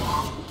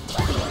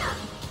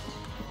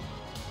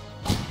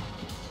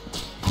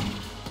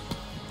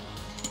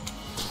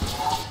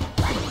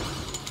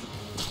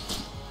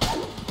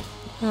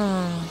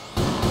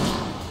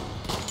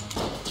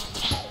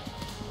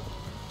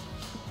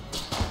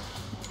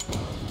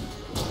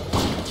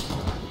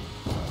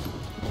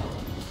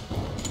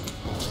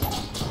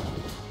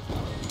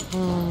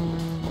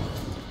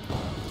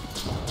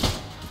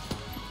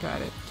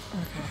 Got it.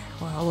 Okay,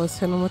 well, let's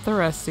hit him with the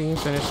Rusty and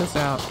finish this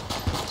out.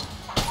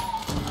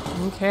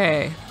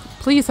 Okay.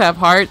 Please have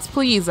hearts.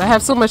 Please. I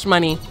have so much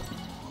money.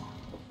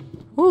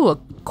 Ooh, a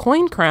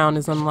coin crown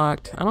is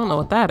unlocked. I don't know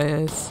what that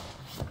is.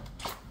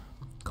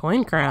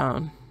 Coin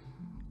crown.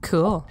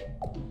 Cool.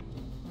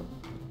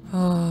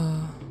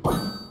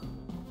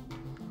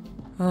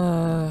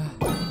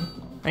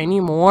 I need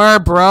more,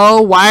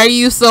 bro. Why are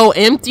you so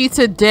empty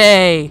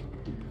today?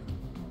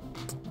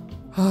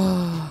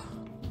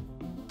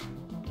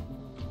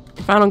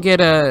 If I don't get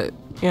a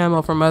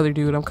ammo from other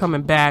dude, I'm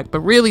coming back.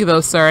 But really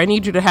though, sir, I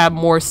need you to have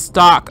more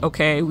stock,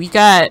 okay?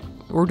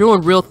 We're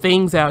doing real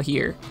things out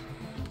here.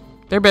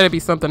 There better be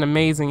something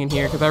amazing in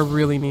here because I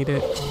really need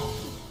it.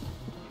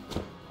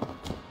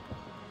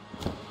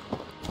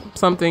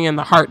 Something in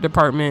the heart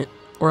department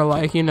or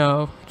like, you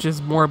know,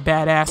 just more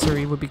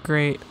badassery would be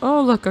great.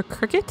 Oh, look, a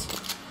cricket.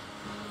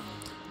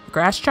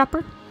 Grass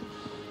chopper.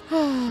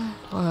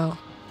 Well,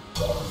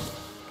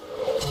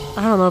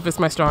 I don't know if it's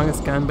my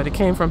strongest gun, but it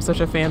came from such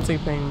a fancy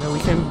thing that we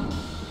can...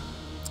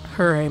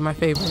 Hooray, my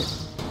favorite.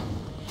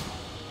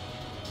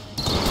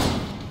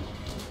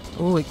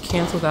 Oh, it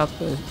canceled out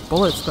the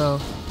bullets though.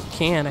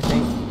 Can, I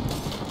think.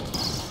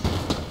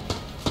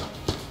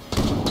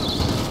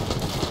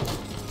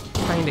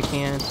 Kinda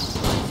can.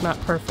 It's not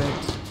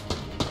perfect.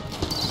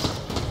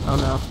 Oh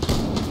no.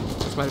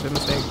 This might have been a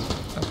mistake.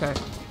 Okay.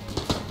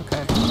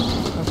 Okay.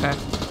 Okay.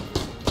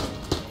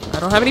 I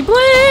don't have any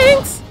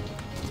blinks!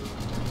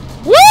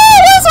 Woo!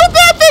 What's with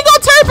that thing on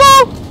turbo?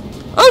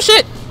 Oh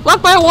shit!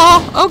 Blocked by a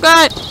wall! Oh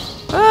god!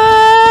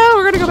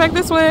 We're gonna go back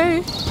this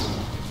way.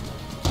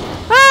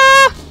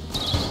 Ah!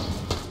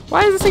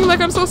 Why does it seem like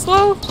I'm so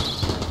slow?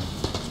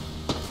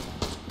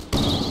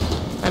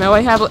 I know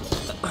I have. Oh,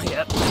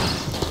 yeah.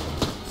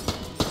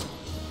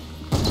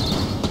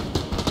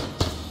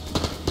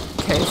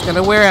 Okay, it's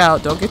gonna wear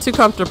out. Don't get too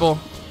comfortable.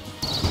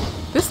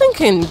 This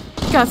thing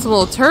got some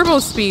little turbo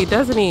speed,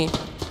 doesn't he?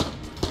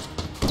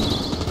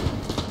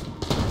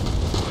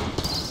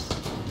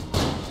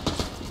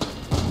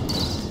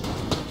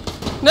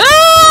 No,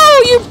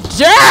 you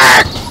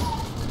jerk!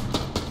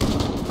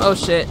 Oh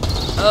shit.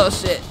 Oh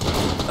shit.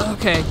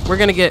 Okay, we're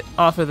gonna get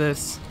off of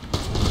this.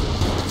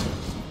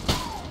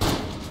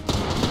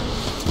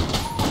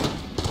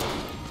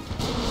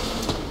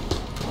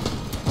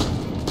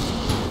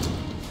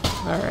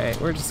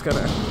 Alright, we're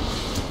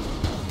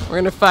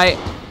gonna fight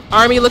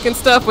army looking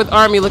stuff with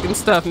army looking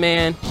stuff,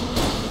 man.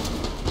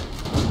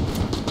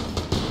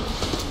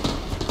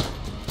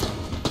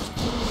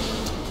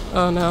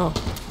 Oh no.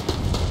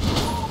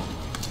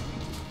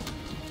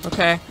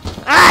 Okay.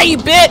 Ah, you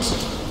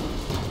bitch!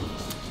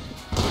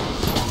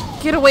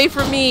 Get away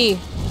from me!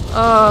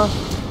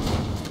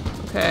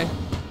 Okay.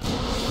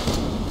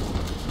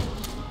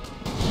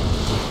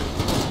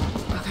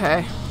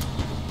 Okay.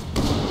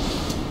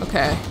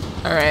 Okay.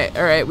 Alright,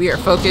 alright, we are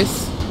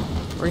focused.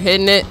 We're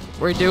hitting it.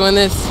 We're doing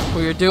this.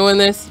 We are doing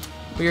this.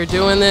 We are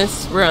doing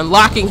this. We're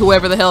unlocking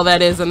whoever the hell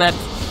that is on that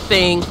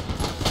thing.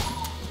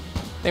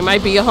 They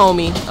might be a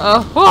homie.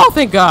 Oh,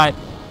 thank God.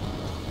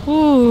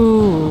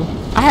 Ooh.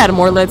 I had a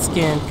more lead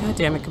skin. God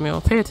damn it,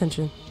 Camille. Pay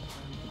attention.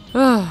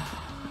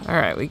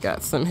 Alright, we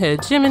got some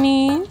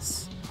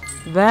hegemonies.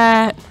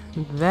 That.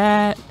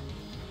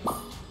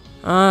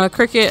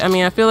 Cricket, I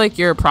mean, I feel like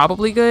you're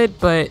probably good,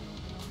 but,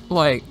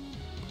 like,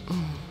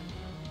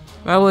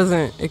 that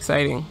wasn't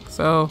exciting.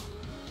 So,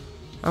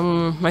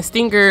 my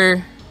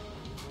stinger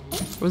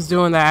was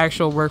doing the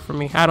actual work for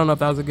me. I don't know if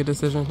that was a good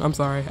decision. I'm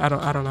sorry. I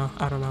don't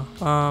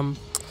know.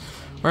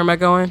 Where am I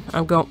going?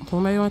 Who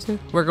am I going to?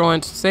 We're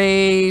going to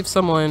save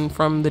someone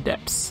from the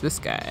depths. This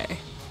guy.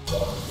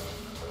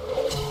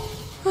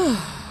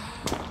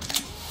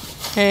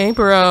 Hey,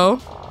 bro.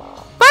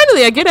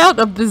 Finally, I get out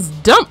of this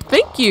dump.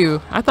 Thank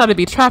you. I thought I'd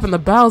be trapped in the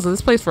bowels of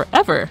this place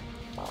forever.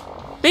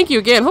 Thank you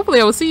again.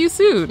 Hopefully, I will see you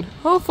soon.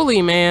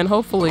 Hopefully, man.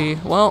 Hopefully.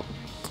 Well,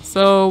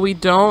 so we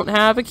don't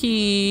have a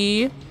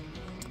key.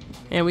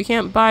 And we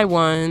can't buy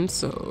one,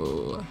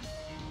 so...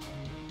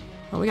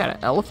 Oh, we got an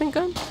elephant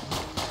gun?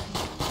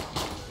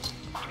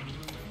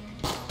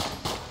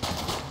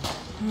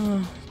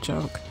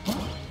 Junk.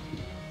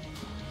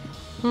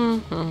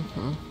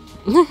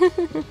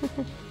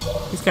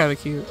 He's kind of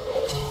cute.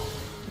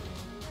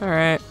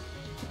 Alright.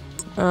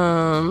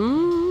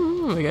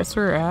 I guess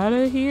we're out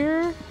of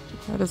here?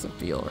 That doesn't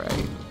feel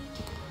right.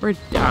 We're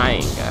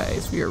dying,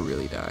 guys. We are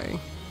really dying.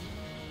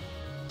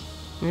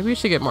 Maybe we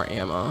should get more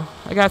ammo.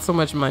 I got so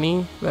much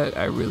money that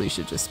I really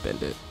should just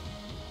spend it.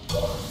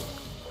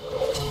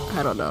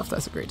 I don't know if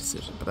that's a great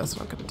decision, but that's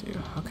what I'm gonna do.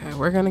 Okay,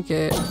 we're gonna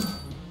get...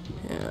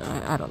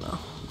 Yeah, I don't know.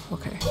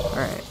 Okay,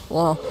 alright.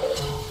 Well,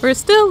 we're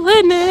still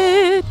in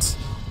it!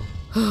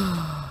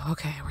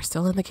 Okay, we're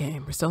still in the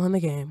game. We're still in the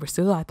game. We're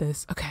still at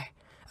this. Okay.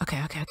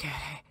 Okay.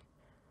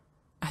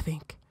 I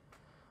think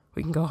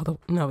we can go all the...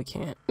 No, we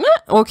can't.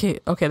 Okay,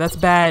 that's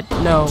bad.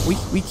 No,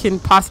 we can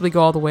possibly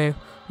go all the way.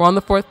 We're on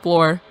the 4th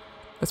floor.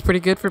 That's pretty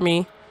good for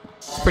me.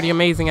 It's pretty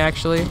amazing,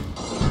 actually.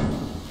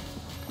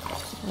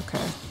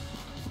 Okay.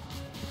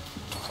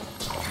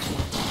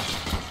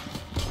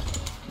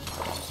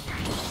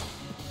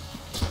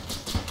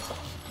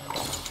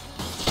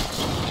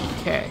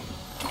 Okay.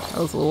 That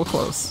was a little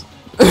close.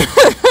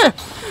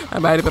 I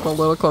might have been a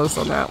little close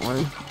on that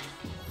one.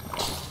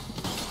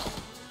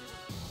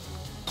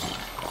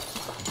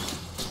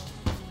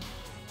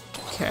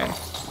 Okay.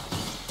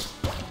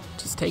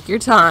 Just take your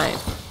time.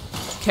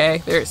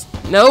 Okay, there's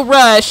no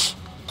rush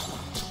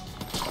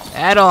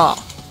at all.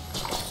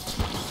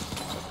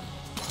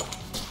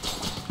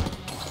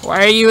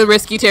 Why are you in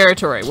risky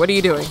territory? What are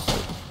you doing?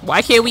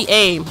 Why can't we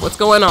aim? What's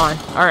going on?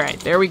 All right,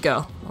 there we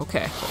go.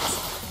 Okay.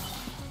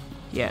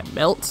 Yeah,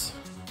 melt.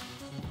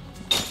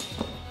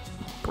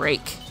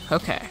 Break.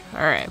 Okay.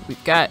 All right,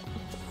 we've got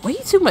way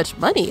too much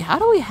money. How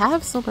do we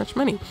have so much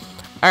money?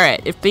 All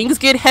right, if things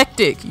get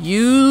hectic,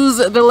 use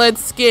the lead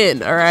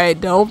skin. All right,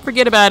 don't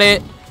forget about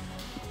it.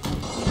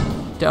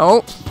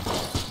 Don't.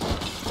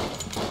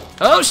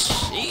 Oh,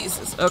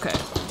 Jesus. Okay.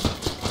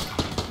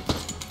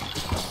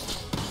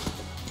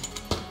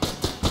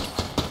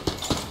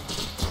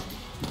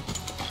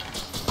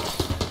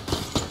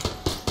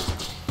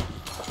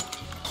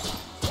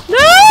 No!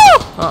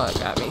 Oh, it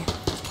got me.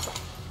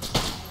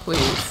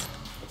 Please.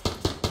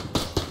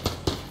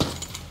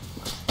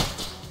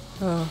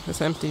 Oh,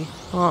 it's empty.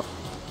 Oh,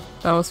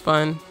 that was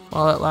fun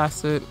while it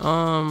lasted.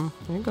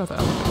 Here goes the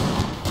elevator.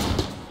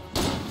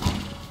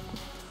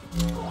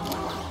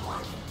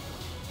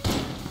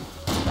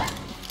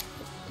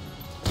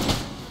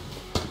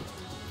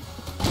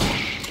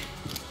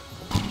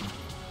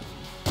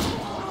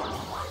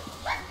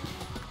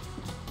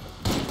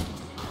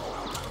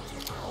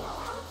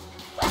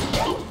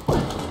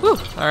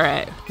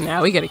 Alright,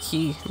 now we get a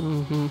key.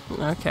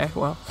 Okay,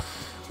 well,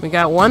 we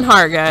got one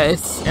heart,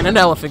 guys, and an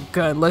elephant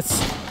gun. Let's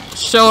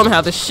show them how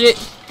the shit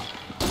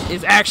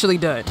is actually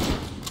done.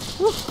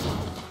 Woo.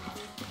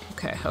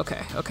 Okay.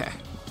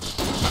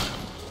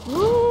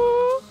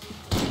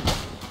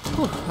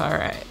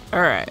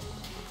 Alright.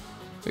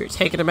 We're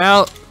taking them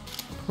out.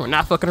 We're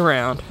not fucking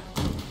around.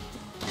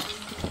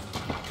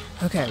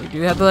 Okay, we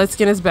do have the lead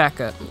skin as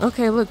backup.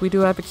 Okay, look, we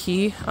do have a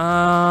key.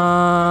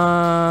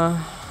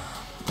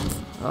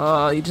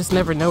 Oh, you just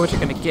never know what you're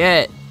gonna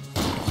get.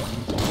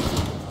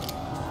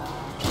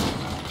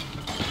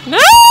 No!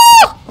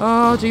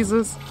 Oh,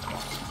 Jesus.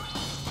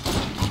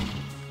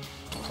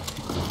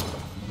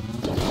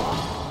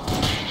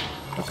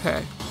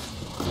 Okay.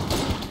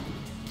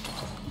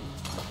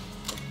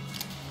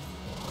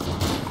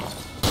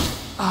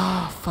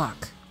 Oh,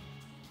 fuck.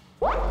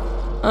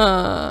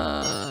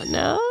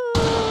 No.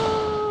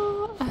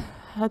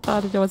 I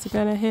thought it wasn't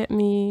gonna hit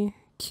me.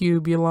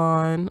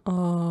 Cubulon.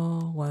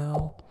 Oh,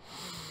 well.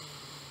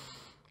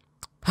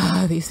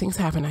 These things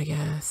happen, I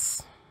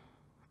guess.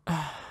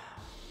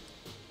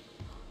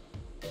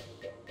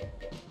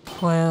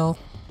 Well.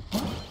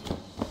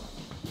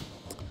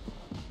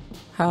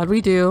 How'd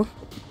we do?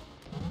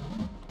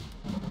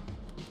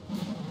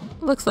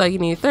 Looks like you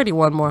need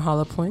 31 more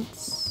hollow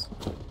points.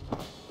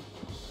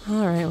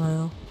 Alright,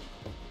 well.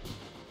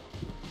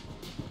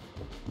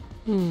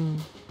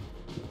 Didn't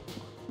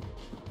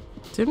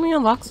we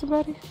unlock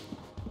somebody?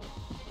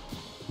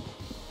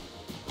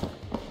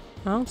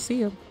 I don't see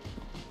him.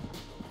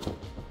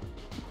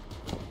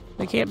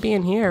 They can't be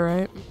in here,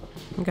 right?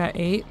 We got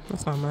 8.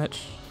 That's not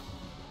much.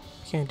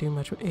 Can't do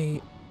much with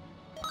 8.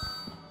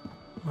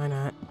 Why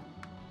not?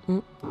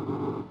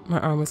 My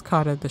arm was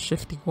caught at the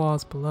shifty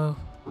walls below.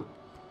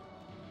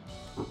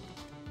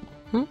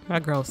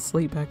 That girl's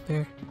asleep back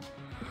there.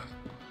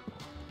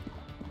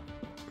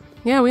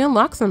 Yeah, we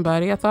unlocked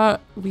somebody. I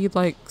thought we'd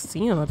like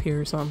see him up here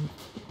or something.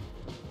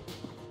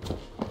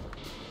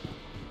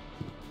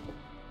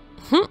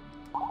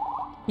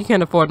 You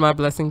can't afford my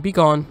blessing. Be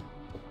gone.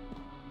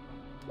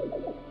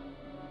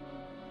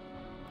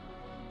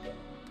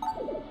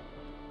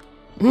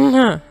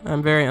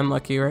 I'm very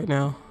unlucky right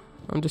now.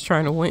 I'm just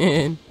trying to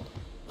win.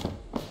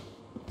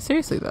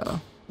 Seriously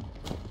though.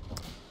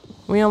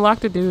 We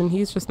unlocked a dude and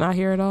he's just not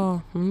here at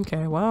all.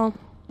 Okay, well,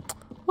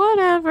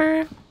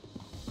 whatever.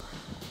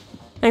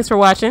 Thanks for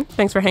watching.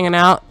 Thanks for hanging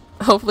out.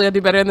 Hopefully I'll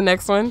do better in the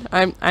next one.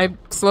 I'm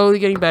slowly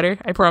getting better,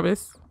 I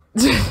promise.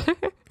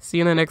 See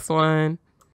you in the next one.